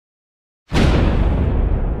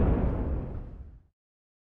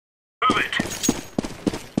Move it!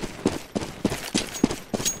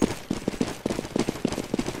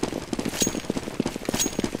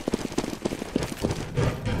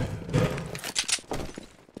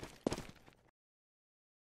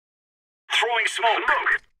 Throwing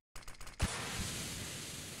smoke!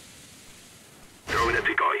 Throwing a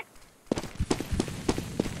decoy.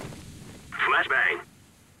 Flashbang.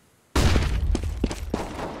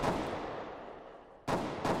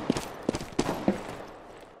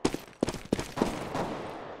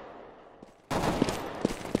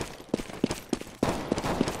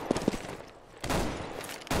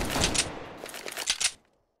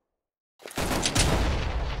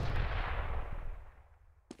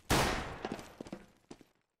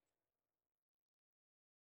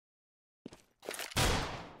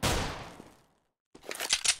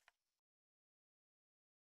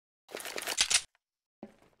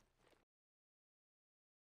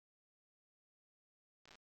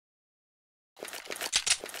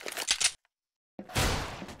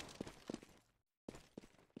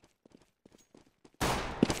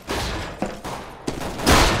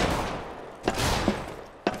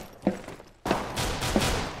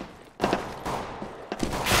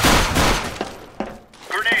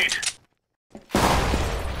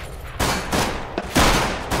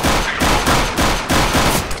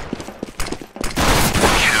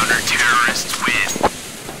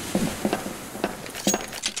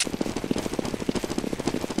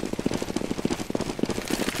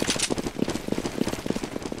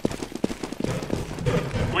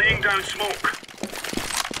 Down smoke.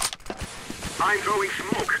 I'm throwing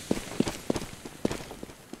smoke.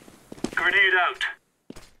 Grenade out.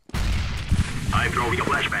 I'm throwing a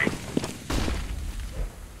flashbang.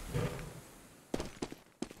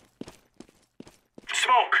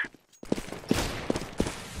 Smoke.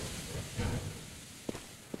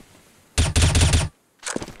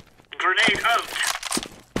 Grenade out.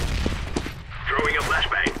 Throwing a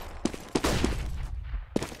flashbang.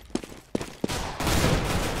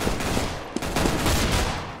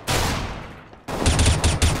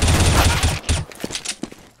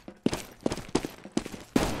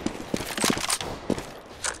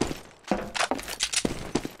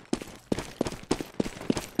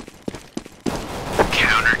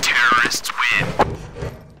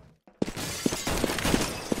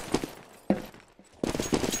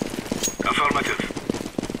 Affirmative.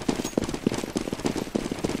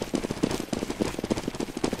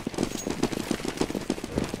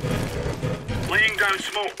 Laying down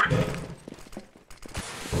smoke.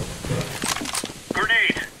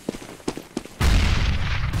 Grenade.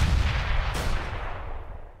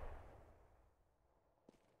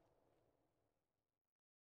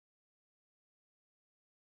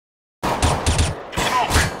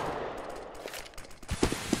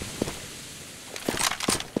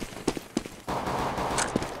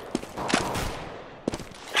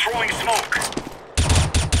 Throwing smoke.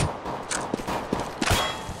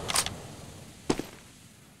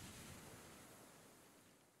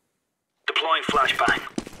 Deploying flashbang.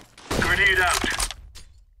 Grenade out.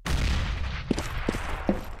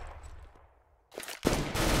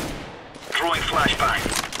 Throwing flashbang.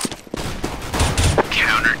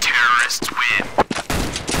 Counter-terrorists win.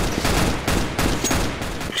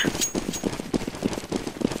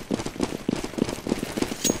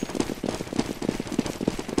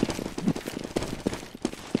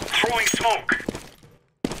 Throwing smoke.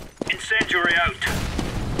 Incendiary out.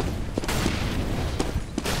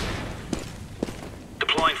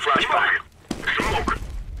 Deploying flashbang. Smoke.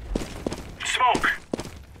 Smoke.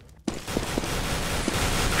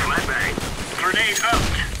 Flashbang. Grenade out.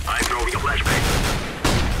 I'm throwing a flashbang.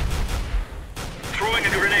 Throwing a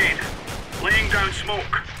grenade. Laying down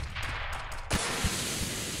smoke.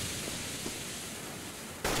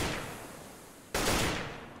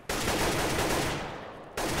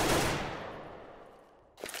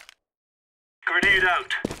 Grenade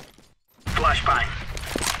out. Flashbang.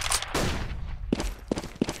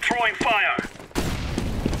 Throwing fire.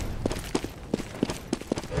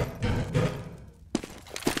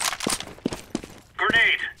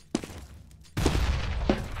 Grenade.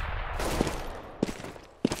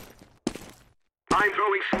 I'm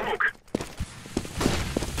throwing smoke.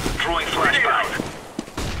 Throwing flashbang.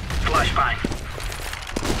 Flashbang.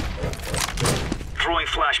 Throwing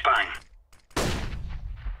flashbang.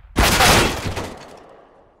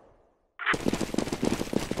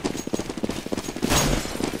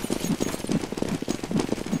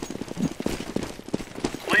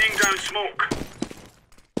 Smoke.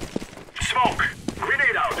 Smoke.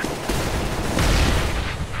 Grenade out.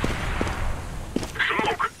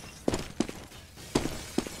 Smoke.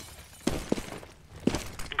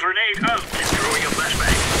 Grenade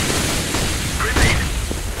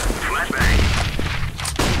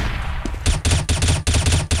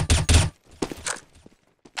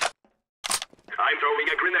I'm throwing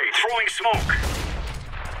a grenade. Throwing smoke.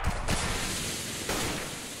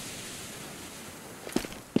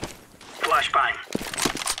 Flashbang.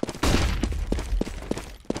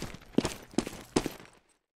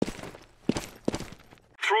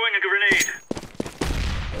 Throwing a grenade.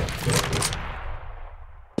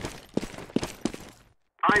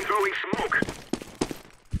 I'm throwing smoke.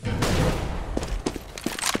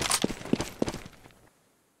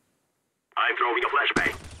 I'm throwing a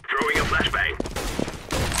flashbang. Throwing a flashbang.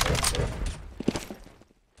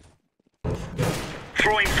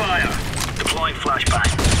 Throwing fire. Deploying flashbang.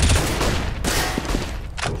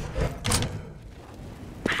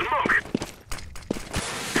 Smoke.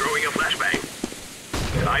 Throwing a flashbang.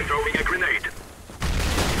 I'm throwing a grenade.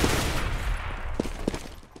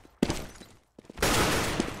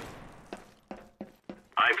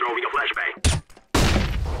 I'm throwing a flashbang.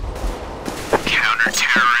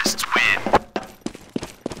 Counter-terrorists win.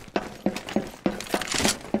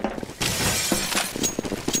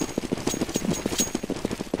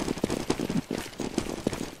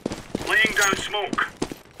 Laying down smoke.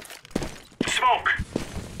 Smoke.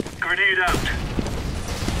 Grenade out.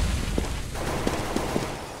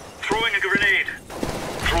 Throwing a grenade.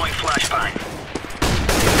 Throwing flashbang.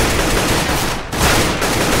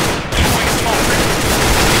 Throwing smoke.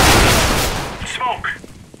 Smoke.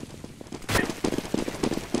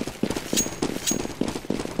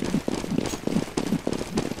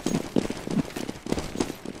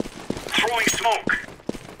 Throwing smoke.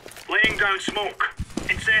 Laying down smoke.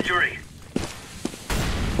 Incendiary.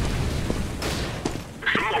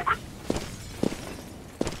 Smoke.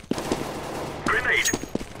 Grenade.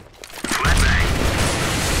 Flashbang.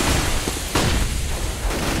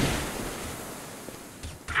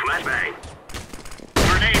 Flashbang.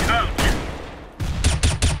 Grenade out.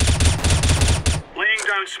 Laying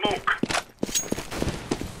down smoke.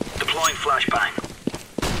 Deploying flashbang.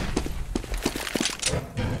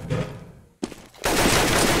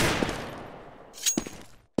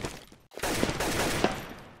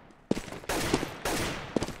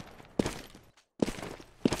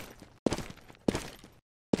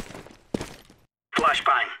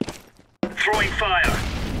 Flashbang. Throwing fire.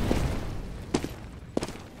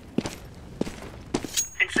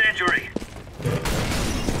 Incendiary.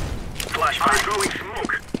 Flashbang. I'm throwing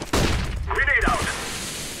smoke. Grenade out.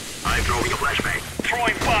 I'm throwing a flashbang.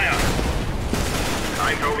 Throwing fire.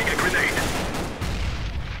 I'm throwing a grenade.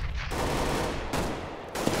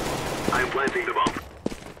 I'm planting the bomb.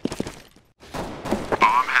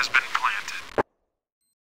 Bomb has been planted.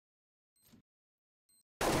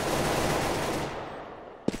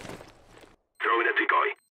 Throwing a decoy.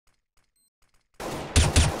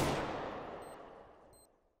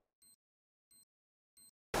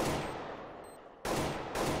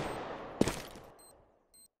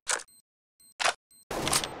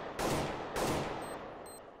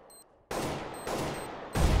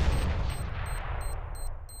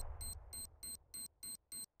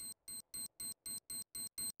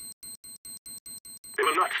 They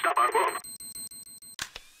will not stop our bomb.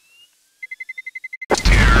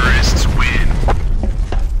 Terrorists win.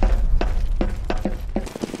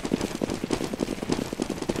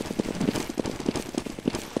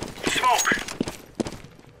 Smoke.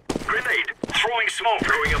 Grenade. Throwing smoke.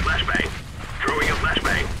 Throwing a flashbang. Throwing a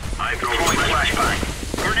flashbang. I'm throwing a flashbang.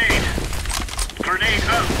 Grenade. Grenade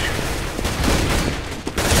out.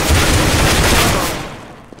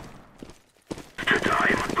 To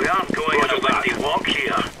time. We aren't going on a windy walk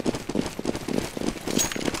here.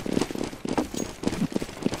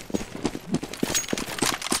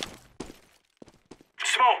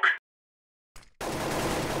 Smoke.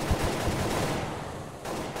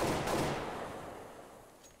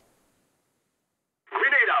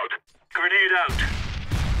 Grenade out. Grenade out.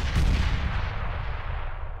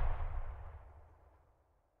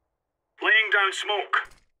 Laying down smoke.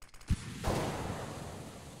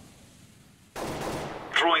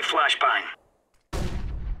 Throwing flashbang.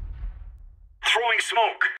 Throwing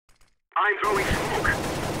smoke. I'm throwing smoke.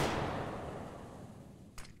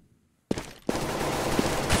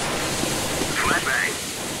 Flashbang.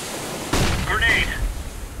 Grenade.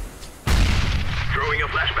 Throwing a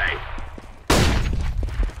flashbang.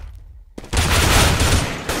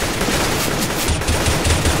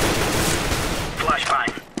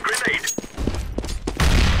 Flashbang. Grenade.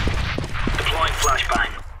 Deploying flashbang.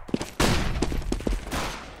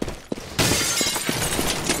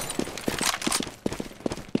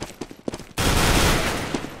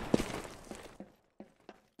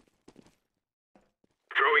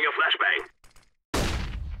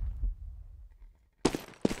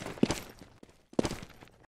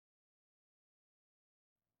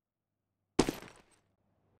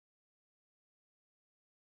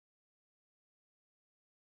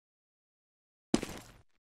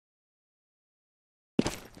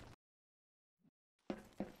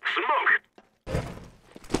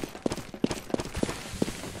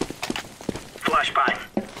 flashbang.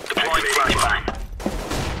 Deploying flashbang.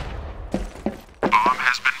 Bomb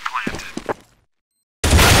has been planted.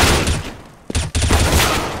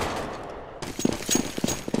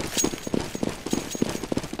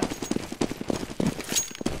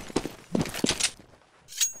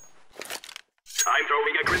 I'm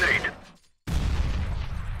throwing a grenade.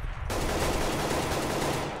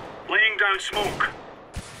 Laying down smoke.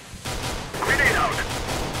 Grenade out.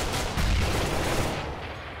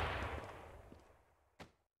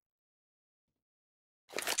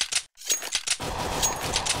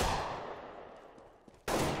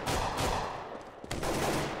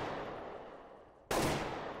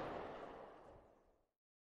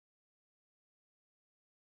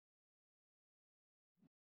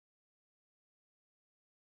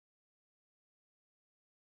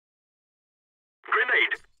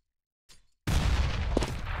 Grenade.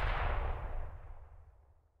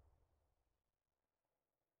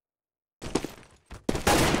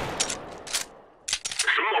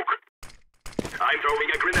 Smoke. I'm throwing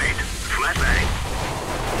a grenade. Flashbang.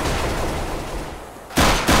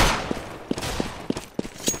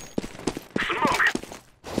 Smoke.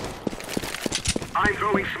 I'm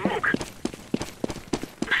throwing smoke.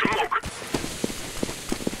 Smoke.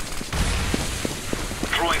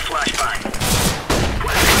 Throwing flashbang.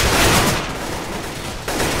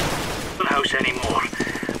 House anymore.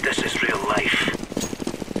 This is real life.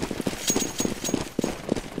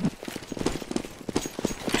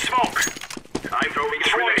 Smoke. I'm throwing a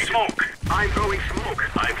grenade. Smoke. I'm throwing smoke.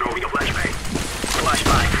 I'm throwing a flashbang.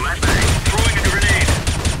 Flashbang. Flashbang. Throwing a grenade.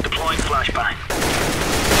 Deploying flashbang.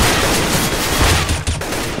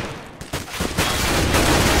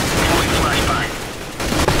 Throwing flashbang.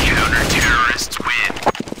 Counter-terrorists win.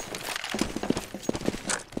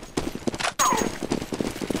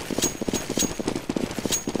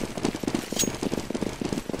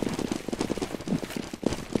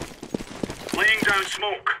 Laying down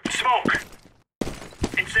smoke. Smoke.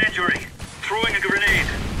 Incendiary. Throwing a grenade.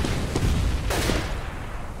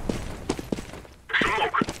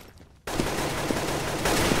 Smoke.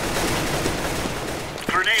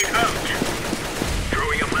 Grenade out.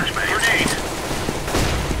 Throwing a flashbang. Grenade.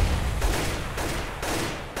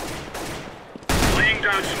 Laying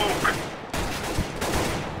down smoke.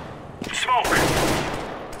 Smoke.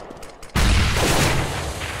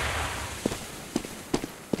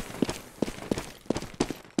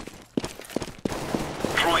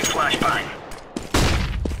 Throwing flashbang.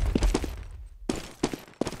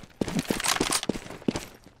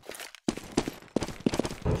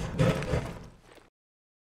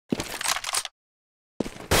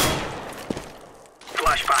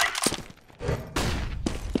 Flashbang.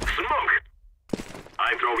 Smoke.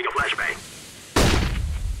 I'm throwing a flashbang.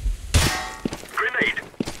 Grenade.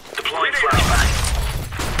 Deploying flashbang.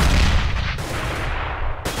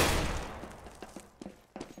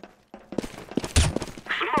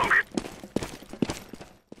 Smoke.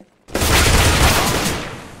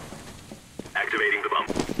 Activating the bomb.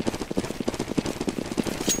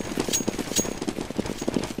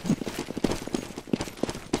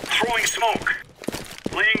 Throwing smoke.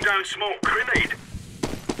 Laying down smoke. Grenade.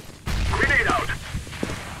 Grenade out.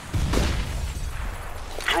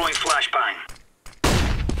 Throwing flashbang.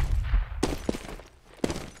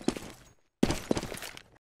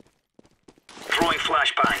 Throwing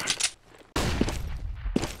flashbang.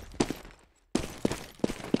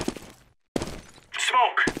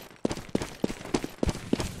 Smoke.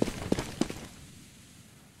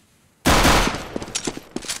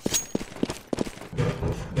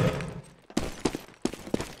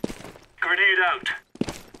 Grenade out.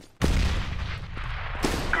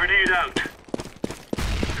 Grenade out.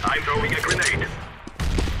 I'm throwing a grenade.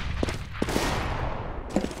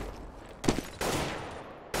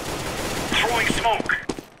 Throwing smoke.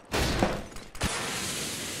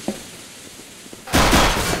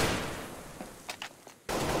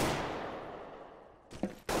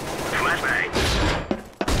 Flashbang.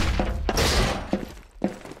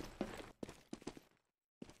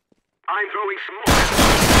 I'm throwing smoke.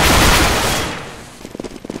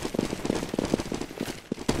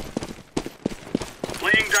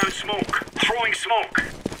 Laying down smoke. Throwing smoke.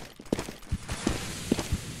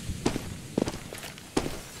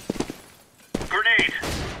 Grenade.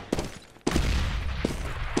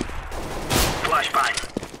 Flashbang.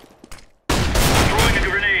 Throwing a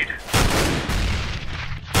grenade.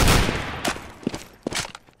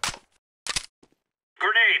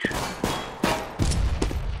 Grenade.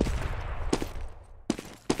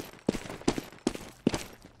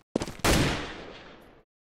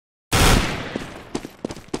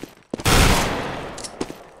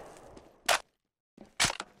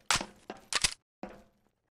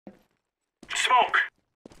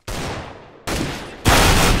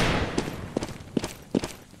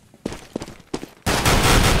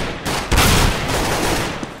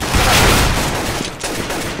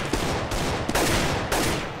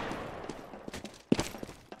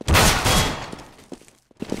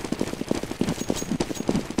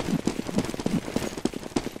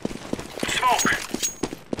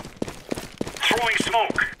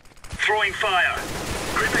 fire.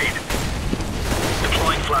 Grenade.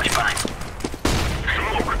 Deploying flashbang.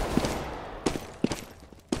 Smoke.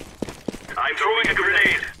 I'm throwing a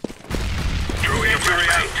grenade. Throwing a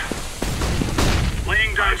flashbang.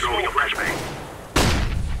 Laying down smoke. I'm throwing a flashbang.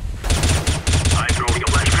 I'm throwing a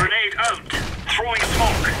flashbang. Grenade out. Throwing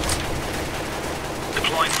smoke.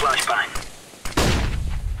 Deploying flashbang.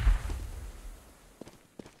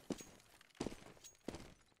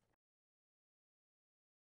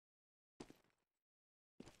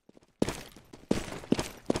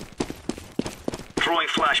 Throwing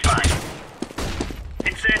flashbang.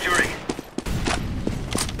 Incendiary.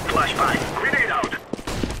 Flashbang. Grenade out.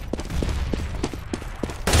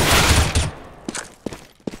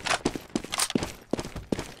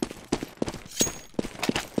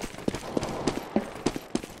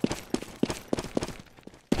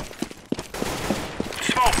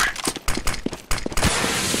 Smoke.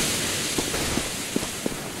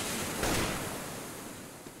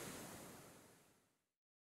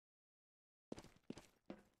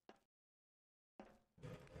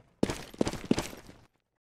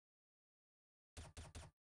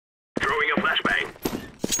 Throwing a flashbang.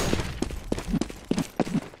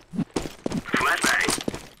 Flashbang.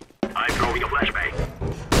 I'm throwing a flashbang.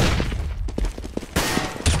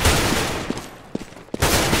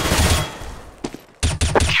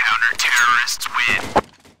 Counter-terrorists win.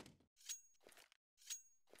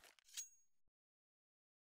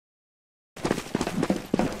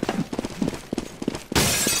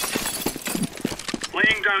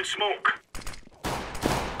 Laying down smoke.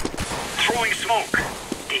 Throwing smoke.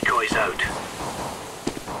 Decoys out.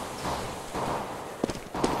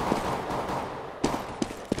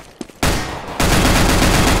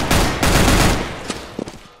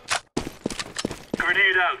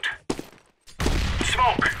 Grenade out.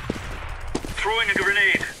 Smoke. Throwing a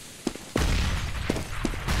grenade.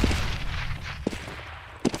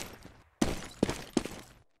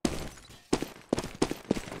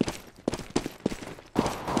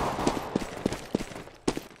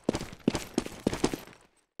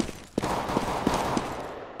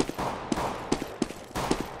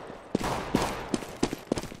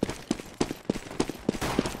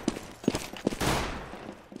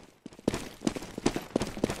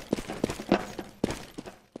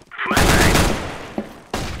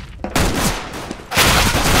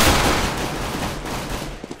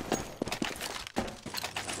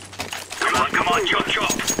 Come on, chop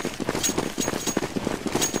chop.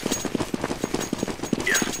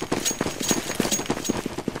 Yes.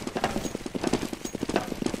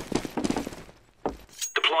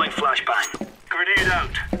 Deploying flashbang. Grenade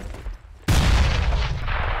out.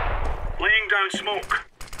 Laying down smoke.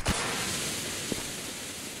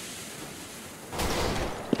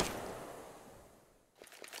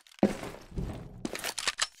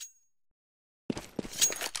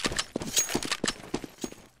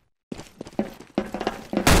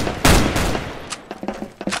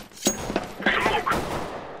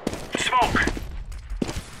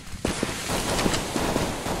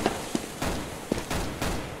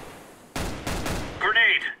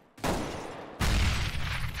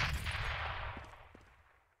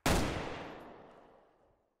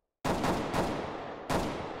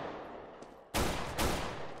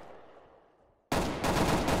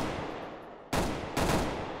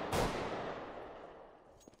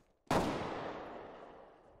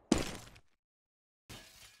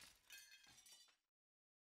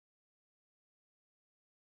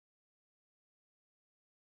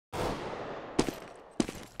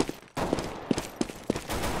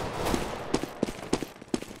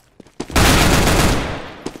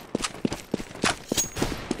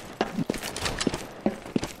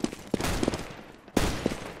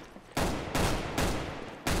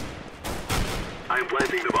 I'm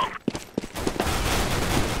planting the bomb.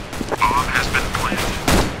 Bomb has been planted.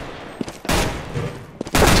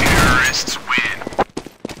 Terrorists win.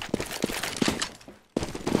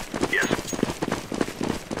 Yes.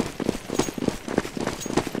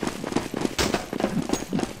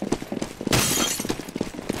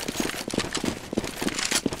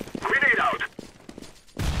 Grenade out.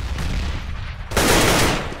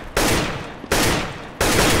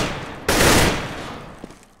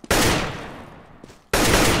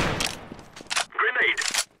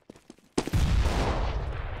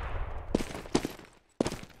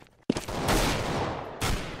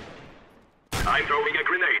 I'm throwing a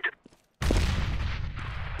grenade.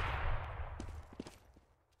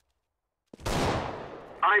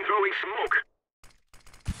 I'm throwing smoke.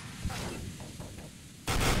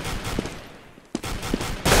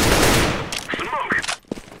 Smoke.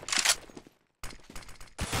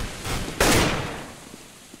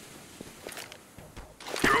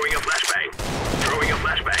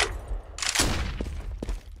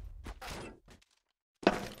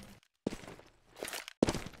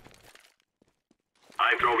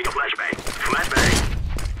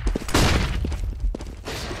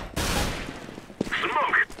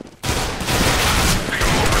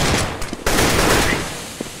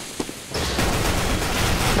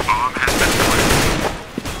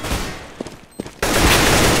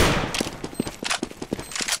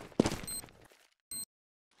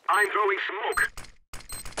 I'm throwing smoke.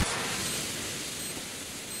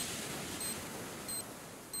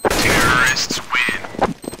 Terrorists win.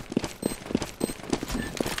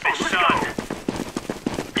 It's done.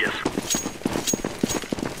 Yes.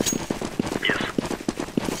 Yes.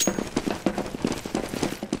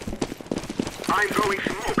 I'm throwing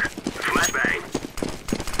smoke. Flashbang.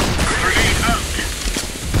 Grenade out.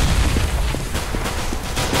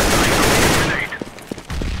 I'm throwing a grenade.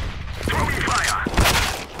 Throwing fire.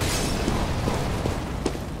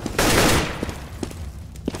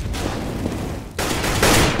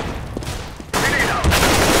 Grenade out.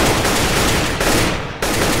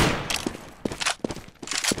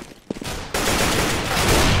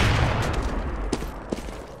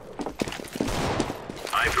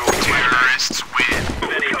 I'm throwing fire. Terrorists win.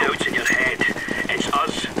 Any doubts in your head? It's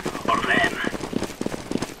us or them.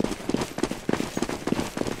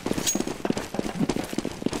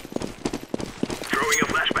 Throwing a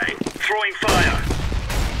flashbang. Throwing fire.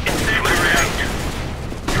 Incendiary out.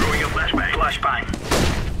 Throwing a flashbang. Flashbang.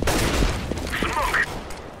 Smoke.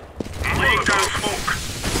 Laying down smoke.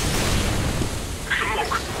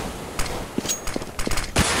 Smoke.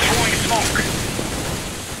 Throwing smoke.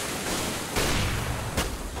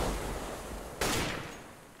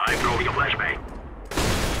 I'm throwing a flashbang.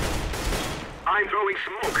 I'm throwing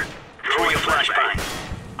smoke. Throwing a flashbang.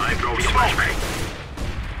 I'm throwing a flashbang.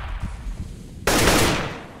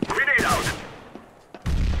 Grenade out.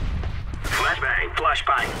 Flashbang.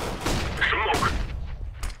 Flashbang. Smoke.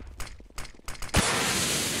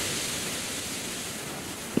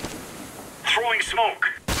 Throwing smoke.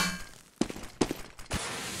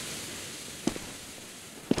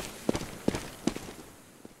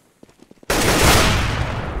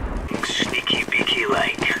 Sneaky beaky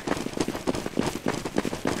like.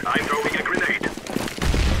 I'm throwing a grenade.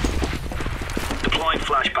 Deploying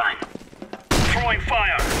flashbang. Throwing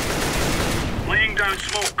fire. Laying down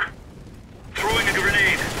smoke. Throwing a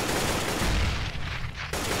grenade.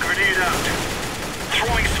 Grenade out.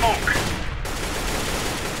 Throwing smoke.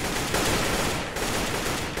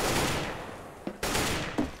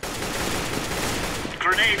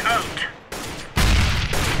 Grenade out.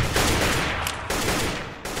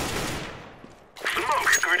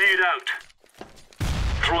 Smoke. Grenade out.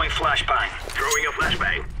 Throwing flashbang. Throwing a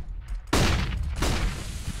flashbang.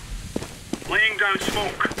 Laying down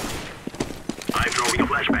smoke. I'm throwing a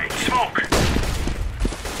flashbang. Smoke.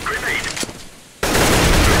 Grenade.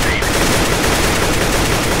 Grenade.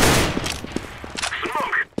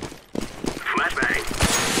 Smoke. Flashbang.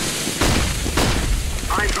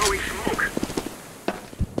 I'm throwing smoke.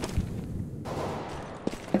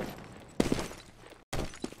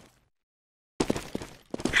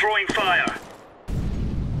 Throwing fire.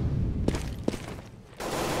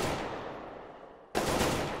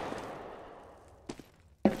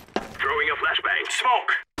 Throwing a flashbang.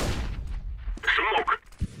 Smoke. Smoke.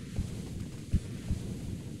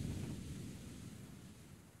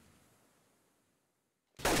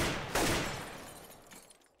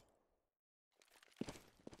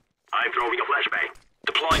 I'm throwing a flashbang.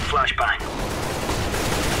 Deploying flashbang.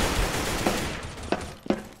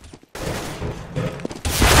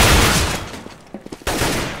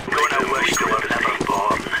 Gonna wish you were never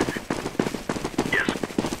born. Yes.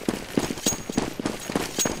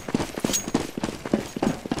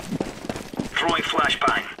 Throwing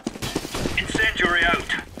flashbang. Incendiary out.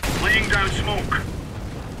 Laying down smoke.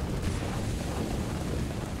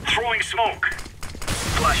 Throwing smoke.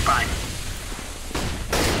 Flashbang.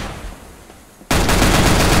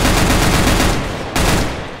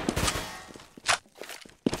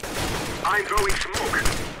 I'm throwing smoke.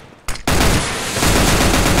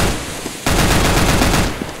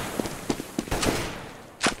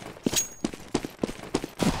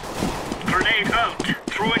 Grenade out.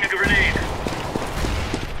 Throwing a grenade.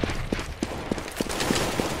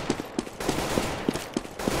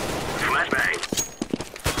 Flashbang.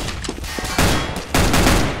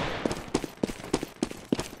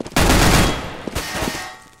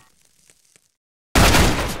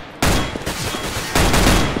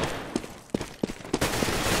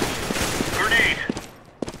 Grenade.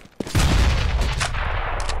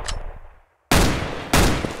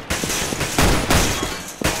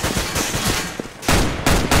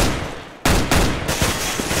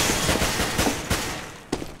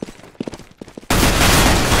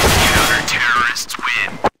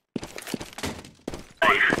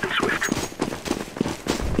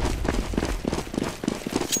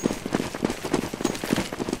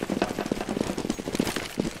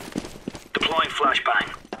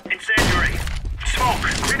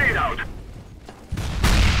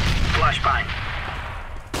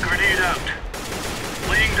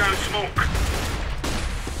 down smoke.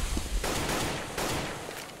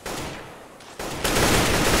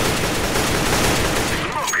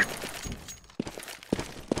 Smoke.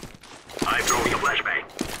 I'm throwing a flashbang.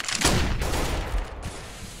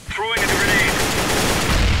 Throwing a grenade.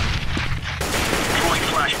 Throwing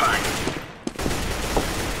flashbang.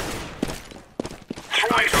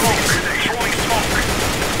 Throwing smoke. Throwing smoke.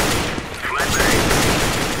 Flashbang.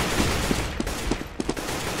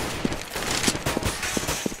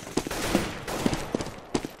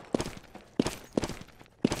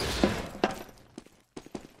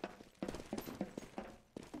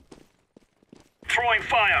 Throwing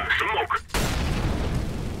fire. Smoke.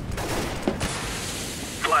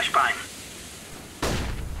 Flashbang.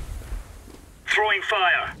 Throwing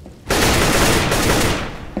fire.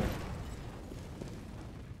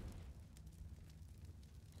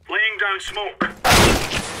 Laying down smoke.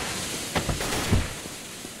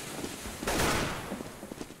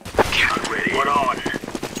 Get ready. We're on.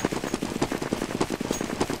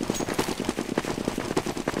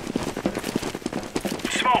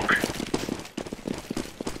 Smoke.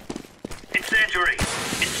 Incendiary.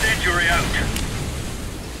 Incendiary out.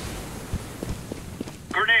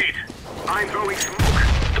 Grenade. I'm throwing smoke.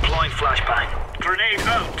 Deploying flashbang. Grenade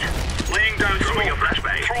out. Laying down throwing smoke. A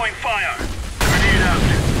flashbang. Throwing fire. Grenade out.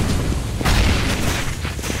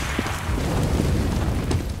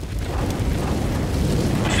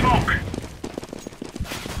 Smoke.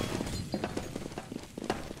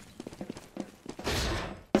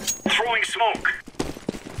 Throwing smoke.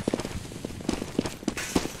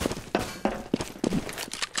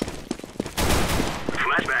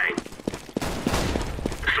 Flashbang.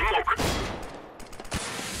 Smoke.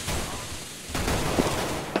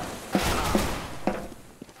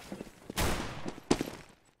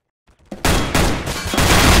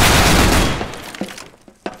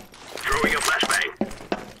 Throwing a flashbang.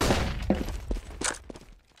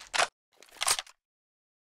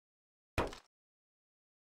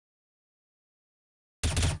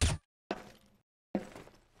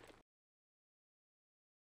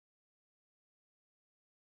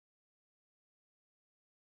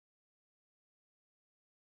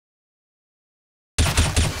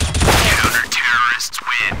 Counter-terrorists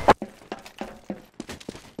win.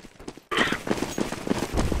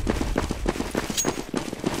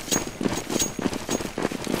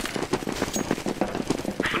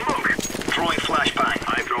 Smoke. Throwing flashbang.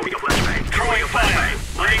 I'm throwing a flashbang. Throwing a flashbang.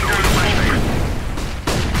 Laying down smoke.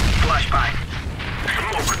 Flashbang.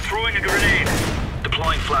 Smoke. Throwing a grenade.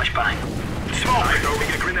 Deploying flashbang. Smoke. I'm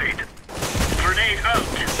throwing a grenade. Grenade out.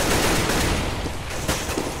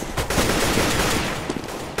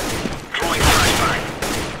 Throwing flashbang.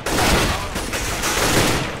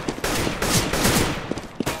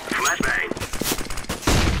 Flashbang.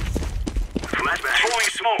 Flashbang.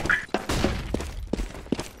 Throwing smoke.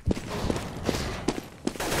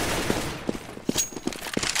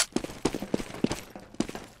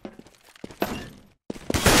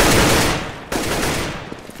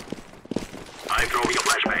 I'm throwing a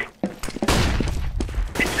flashbang.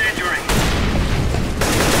 Incendiary.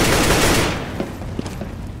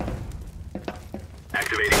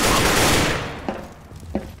 Activating bomb.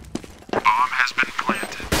 Bomb has been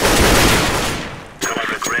planted. Gonna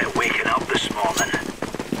regret waking up this morning.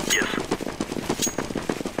 Yes.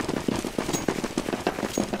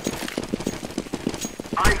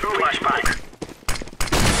 I'm throwing flashbang.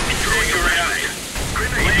 Incendiary out.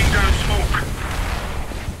 Grenade. Laying down smoke.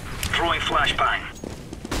 Throwing flashbang.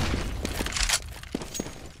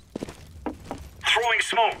 Throwing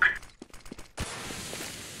smoke.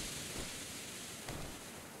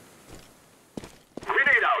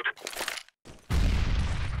 Grenade out.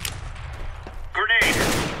 Grenade.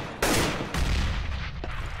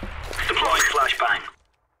 Deploying flashbang.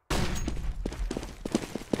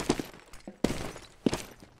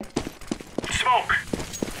 Smoke.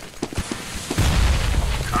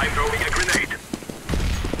 I'm throwing a grenade.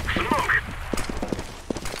 Smoke.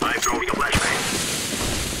 I'm throwing a flashbang.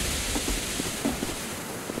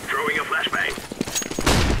 Throwing a flashbang.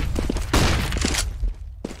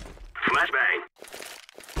 Flashbang.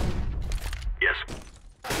 Yes.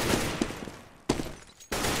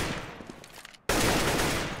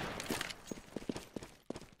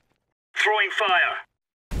 Throwing fire.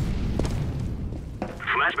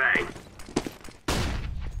 Flashbang.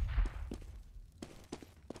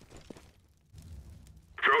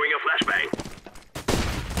 Throwing a flashbang.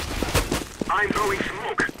 I'm throwing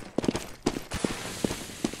smoke.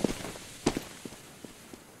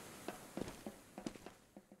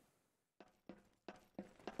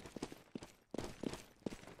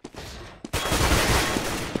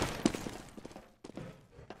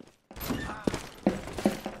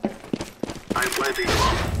 I'm planting the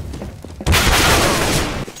bomb.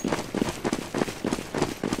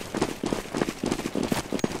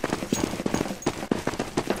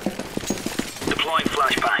 Deploying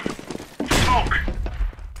flashbang. Smoke!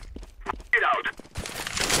 Get out!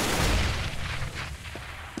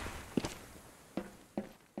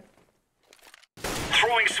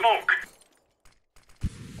 Throwing smoke!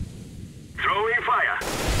 Throwing fire!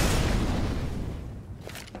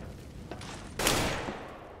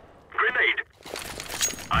 Grenade!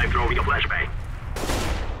 I'm throwing a flashbang.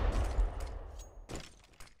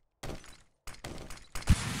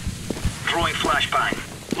 Throwing flashbang.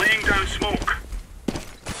 Laying down smoke.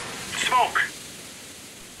 Smoke!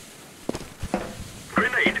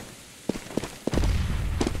 Grenade!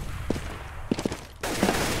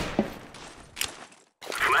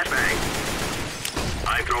 Flashbang.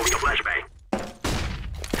 I'm throwing a flashbang.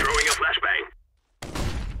 Throwing a flashbang.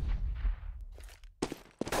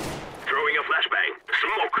 Throwing a flashbang.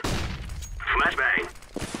 Smoke. Flashbang.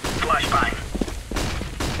 Flashbang.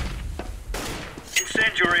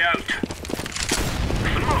 Incendiary out.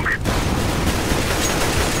 Smoke.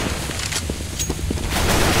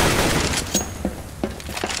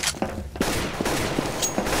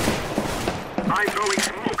 I'm throwing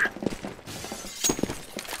smoke.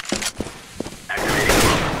 Activating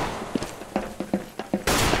bomb.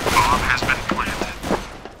 Bomb has been planted.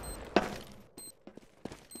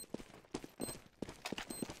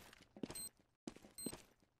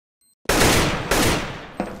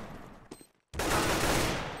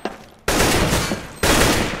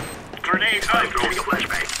 Grenade out. I'm throwing a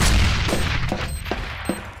flashbang.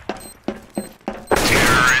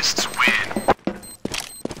 Terrorists win.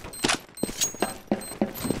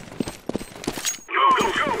 Go, go,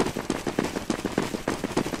 go!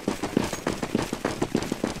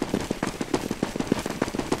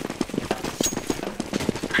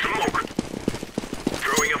 Smoke.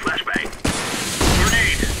 Throwing a flashbang.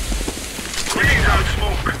 Grenade. Grenade out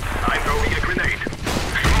smoke. I'm throwing a grenade.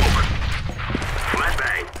 Smoke.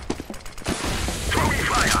 Flashbang. Throwing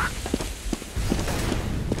fire.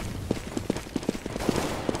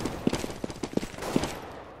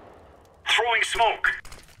 Throwing smoke.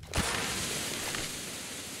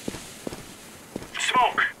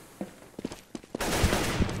 Smoke.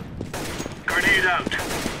 Grenade out.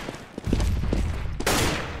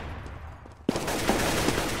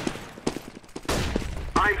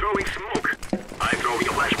 I'm throwing smoke. I'm throwing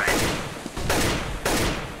a flashbang.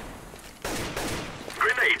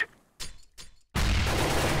 Grenade.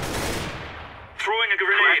 Throwing a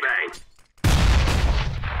grenade. Flashbang.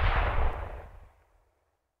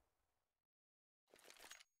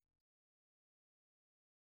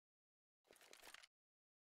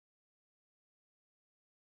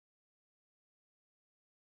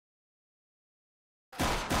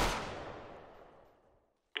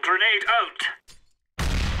 Grenade out.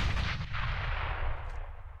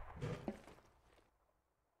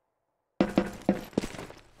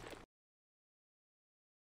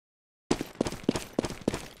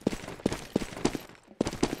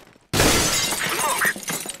 Smoke.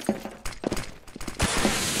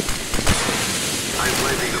 I'm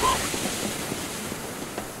planting the bomb.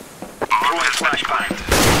 Bomb has been Flashbang. planted.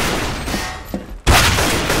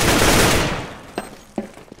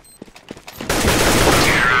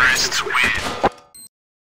 Terrorists win.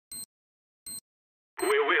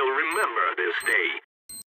 We will remember this day.